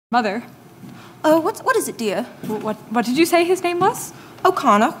Mother. Oh, what is it, dear? What did you say his name was?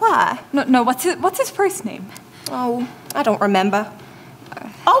 O'Connor, why? No, what's his first name? Oh, I don't remember.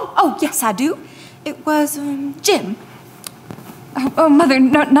 Oh, yes, I do. It was, Jim. Oh, Mother,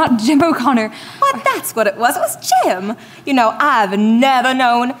 not Jim O'Connor. What, that's what it was. It was Jim. You know, I've never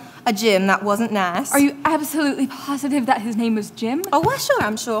known a Jim that wasn't nice. Are you absolutely positive that his name was Jim? Oh, well, sure,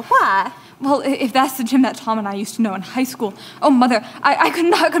 I'm sure. Why? Well, if that's the Jim that Tom and I used to know in high school. Oh, Mother, I could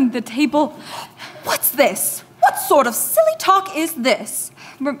not come to the table. What's this? What sort of silly talk is this?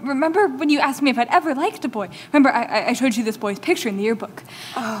 Remember when you asked me if I'd ever liked a boy? Remember, I showed you this boy's picture in the yearbook.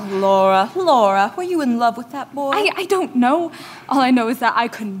 Oh, Laura, were you in love with that boy? I don't know. All I know is that I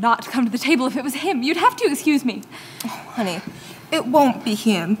could not come to the table if it was him. You'd have to excuse me. Oh, honey, it won't be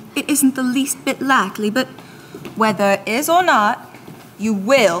him. It isn't the least bit likely, but whether it is or not, you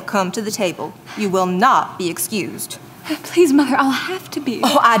will come to the table. You will not be excused. Please, Mother, I'll have to be.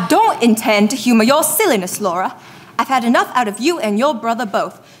 Oh, I don't intend to humor your silliness, Laura. I've had enough out of you and your brother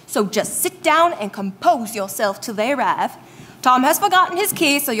both, so just sit down and compose yourself till they arrive. Tom has forgotten his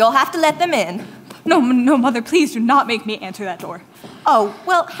key, so you'll have to let them in. No, Mother, please do not make me answer that door. Oh,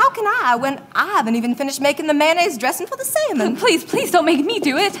 well, how can I when I haven't even finished making the mayonnaise dressing for the salmon? Please don't make me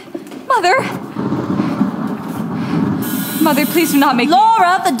do it. Mother, please do not make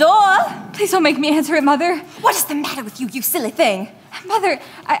Laura, the door! Please don't make me answer it, Mother. What is the matter with you, you silly thing? Mother,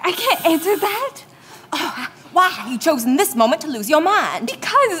 I can't answer that. Oh, why have you chosen this moment to lose your mind?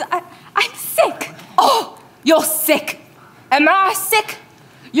 Because I'm sick. Oh, you're sick. Am I sick?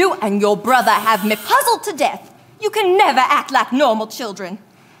 You and your brother have me puzzled to death. You can never act like normal children.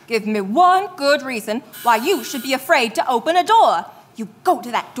 Give me one good reason why you should be afraid to open a door. You go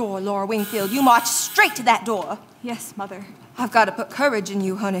to that door, Laura Wingfield. You march straight to that door. Yes, Mother. I've got to put courage in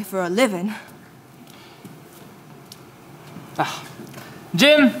you, honey, for a living.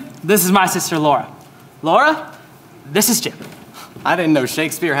 Jim, this is my sister, Laura. Laura, this is Jim. I didn't know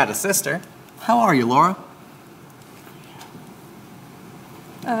Shakespeare had a sister. How are you, Laura?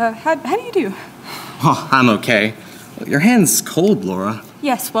 How do you do? Oh, I'm okay. Your hand's cold, Laura.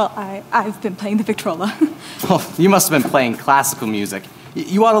 Yes, well, I've been playing the Victrola. Oh, you must have been playing classical music.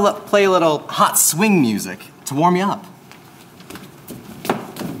 You ought to play a little hot swing music to warm you up.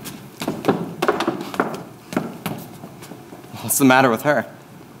 What's the matter with her?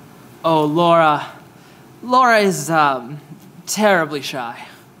 Oh, Laura. Laura is, terribly shy.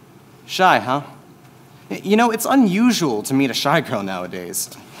 Shy, huh? You know, it's unusual to meet a shy girl nowadays.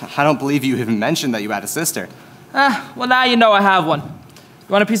 I don't believe you even mentioned that you had a sister. Well, now you know I have one. You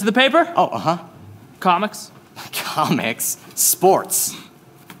want a piece of the paper? Oh, uh-huh. Comics? Comics? Sports?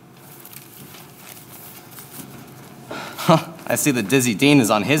 Huh, I see that Dizzy Dean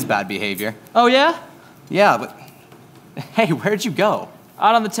is on his bad behavior. Oh, yeah? Yeah, but... Hey, where'd you go?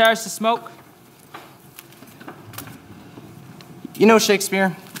 Out on the terrace to smoke. You know,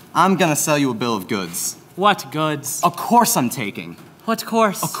 Shakespeare, I'm gonna sell you a bill of goods. What goods? A course I'm taking. What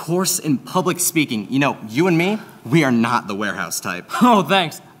course? A course in public speaking. You know, you and me, we are not the warehouse type. Oh,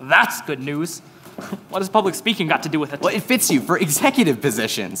 thanks. That's good news. What has public speaking got to do with it? Well, it fits you for executive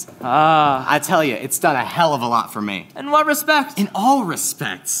positions. Ah. I tell you, it's done a hell of a lot for me. In what respect? In all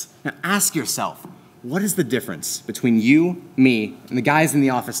respects. Now ask yourself, what is the difference between you, me, and the guys in the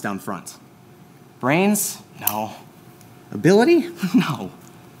office down front? Brains? No. Ability? No.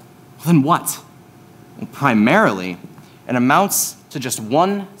 Well, then what? Well, primarily, it amounts to just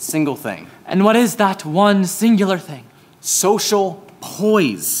one single thing. And what is that one singular thing? Social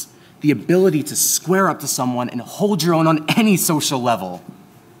poise. The ability to square up to someone and hold your own on any social level.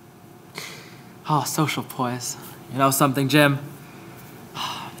 Oh, social poise. You know something, Jim?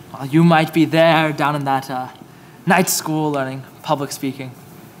 Well, you might be there down in that night school learning public speaking.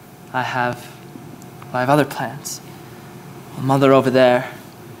 I have other plans. My mother over there,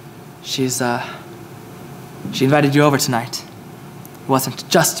 she invited you over tonight. It wasn't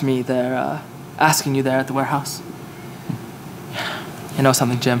just me there asking you there at the warehouse. You know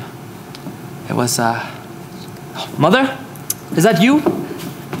something, Jim? It was, Mother? Is that you?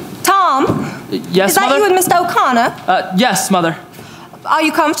 Tom? Yes, Mother? Is that you and Mr. O'Connor? Yes, Mother. Are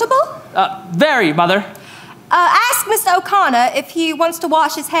you comfortable? Very, Mother. Ask Mr. O'Connor if he wants to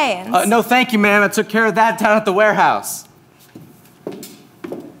wash his hands. No, thank you, ma'am. I took care of that down at the warehouse.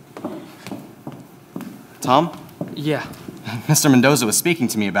 Tom? Yeah. Mr. Mendoza was speaking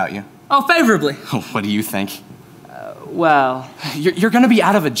to me about you. Oh, favorably. Oh, what do you think? Well... You're gonna be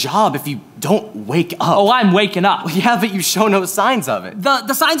out of a job if you don't wake up. Oh, I'm waking up. Well, yeah, but you show no signs of it.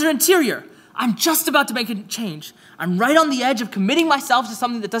 The signs are interior. I'm just about to make a change. I'm right on the edge of committing myself to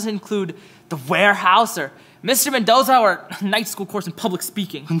something that doesn't include the warehouse or Mr. Mendoza or a night school course in public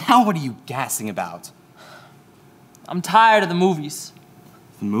speaking. Now what are you gassing about? I'm tired of the movies.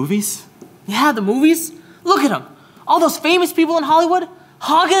 The movies? Yeah, the movies. Look at them. All those famous people in Hollywood,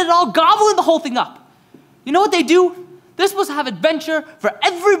 hogging it all, gobbling the whole thing up. You know what they do? They're supposed to have adventure for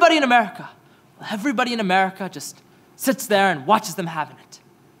everybody in America. Well, everybody in America just sits there and watches them having it.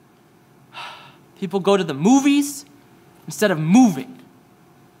 People go to the movies instead of moving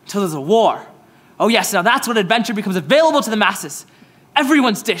until there's a war. Oh yes, now that's when adventure becomes available to the masses.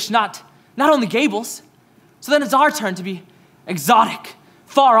 Everyone's dish, not only Gable's. So then it's our turn to be exotic,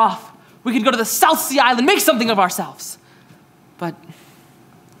 far off. We could go to the South Sea Island, make something of ourselves. But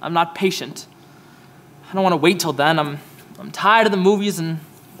I'm not patient. I don't want to wait till then. I'm tired of the movies and,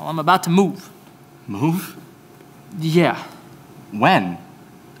 well, I'm about to move. Move? Yeah. When?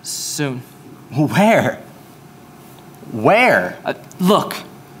 Soon. Where? Where? Look.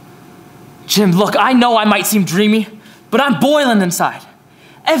 Jim, look, I know I might seem dreamy, but I'm boiling inside.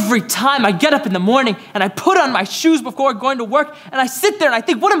 Every time I get up in the morning and I put on my shoes before going to work and I sit there and I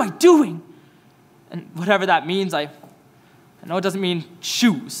think, what am I doing? And whatever that means, I know it doesn't mean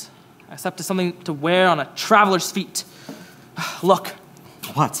shoes, except it's something to wear on a traveler's feet. Look.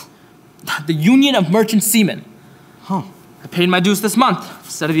 What? The Union of Merchant Seamen. Huh. I paid my dues this month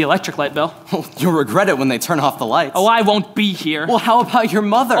instead of the electric light bill. Well, you'll regret it when they turn off the lights. Oh, I won't be here. Well, how about your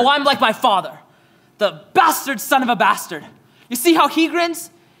mother? Oh, I'm like my father, the bastard son of a bastard. You see how he grins?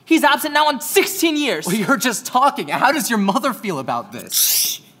 He's absent now in 16 years. Well, you're just talking. How does your mother feel about this?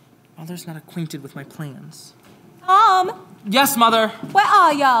 Shh. Mother's not acquainted with my plans. Tom, Yes, Mother. where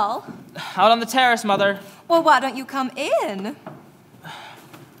are y'all? Out on the terrace, Mother. Well, why don't you come in?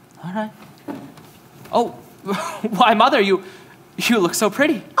 All right. Oh, why, Mother, you look so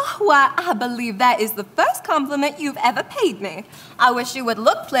pretty. Oh, why, I believe that is the first compliment you've ever paid me. I wish you would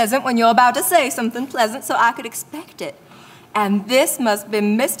look pleasant when you're about to say something pleasant so I could expect it. And this must be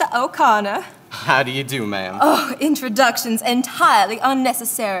Mr. O'Connor. How do you do, ma'am? Oh, introductions entirely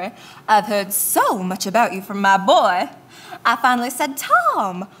unnecessary. I've heard so much about you from my boy. I finally said,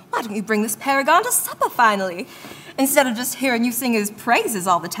 Tom, why don't you bring this paragon to supper finally? Instead of just hearing you sing his praises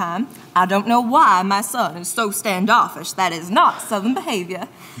all the time. I don't know why my son is so standoffish. That is not Southern behavior.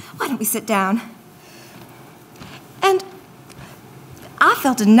 Why don't we sit down? And I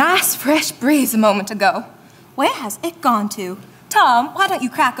felt a nice fresh breeze a moment ago. Where has it gone to? Tom, why don't you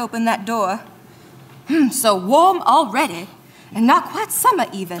crack open that door? So warm already, and not quite summer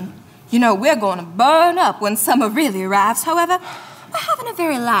even. You know, we're going to burn up when summer really arrives. However, we're having a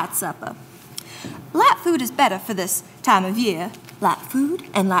very light supper. Light food is better for this time of year. Light food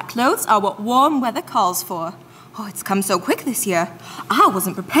and light clothes are what warm weather calls for. Oh, it's come so quick this year. I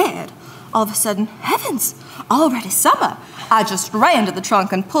wasn't prepared. All of a sudden, heavens, already summer. I just ran to the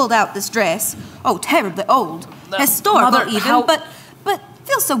trunk and pulled out this dress. Oh, terribly old. Historical Mother, even, but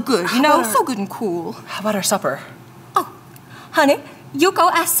feels so good, you know, so good and cool. How about our supper? Oh, honey, you go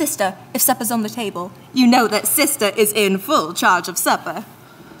ask Sister if supper's on the table. You know that Sister is in full charge of supper.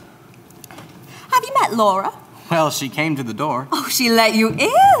 Have you met Laura? Well, she came to the door. Oh, she let you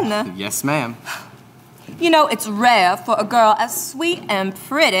in. Yes, ma'am. You know, it's rare for a girl as sweet and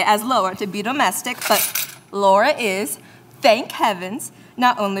pretty as Laura to be domestic, but Laura is, thank heavens,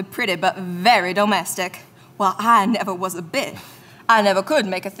 not only pretty but very domestic. Well, I never was a bit. I never could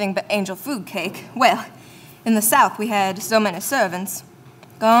make a thing but angel food cake. Well, in the South we had so many servants.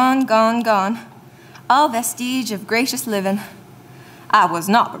 Gone, gone, gone. All vestige of gracious living. I was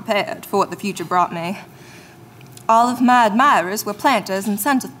not prepared for what the future brought me. All of my admirers were planters and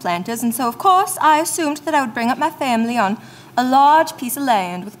sons of planters, and so, of course, I assumed that I would bring up my family on a large piece of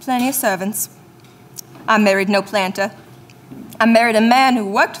land with plenty of servants. I married no planter. I married a man who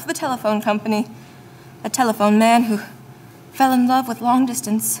worked for the telephone company, a telephone man who fell in love with long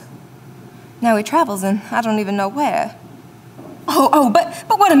distance. Now he travels in I don't even know where.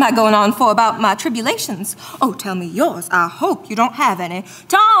 But what am I going on for about my tribulations? Oh, tell me yours. I hope you don't have any.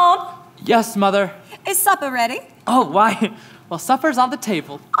 Tom! Yes, Mother. Is supper ready? Oh, why? Well, supper's on the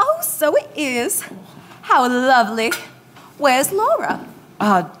table. Oh, so it is. How lovely. Where's Laura?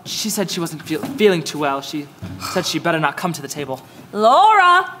 She said she wasn't feeling too well. She said she better not come to the table.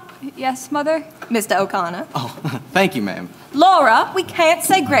 Laura! Yes, Mother? Mr. O'Connor. Oh, thank you, ma'am. Laura, we can't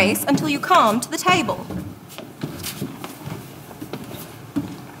say grace until you come to the table.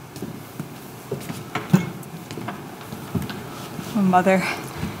 Oh, Mother.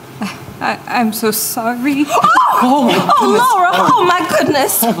 I'm so sorry. Oh, Laura! Oh, my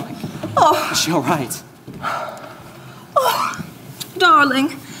goodness! Is she all right? Oh, darling.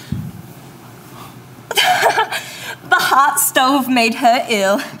 The hot stove made her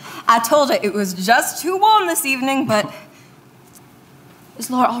ill. I told her it was just too warm this evening, but... Is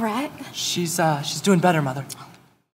Laura all right? She's doing better, Mother.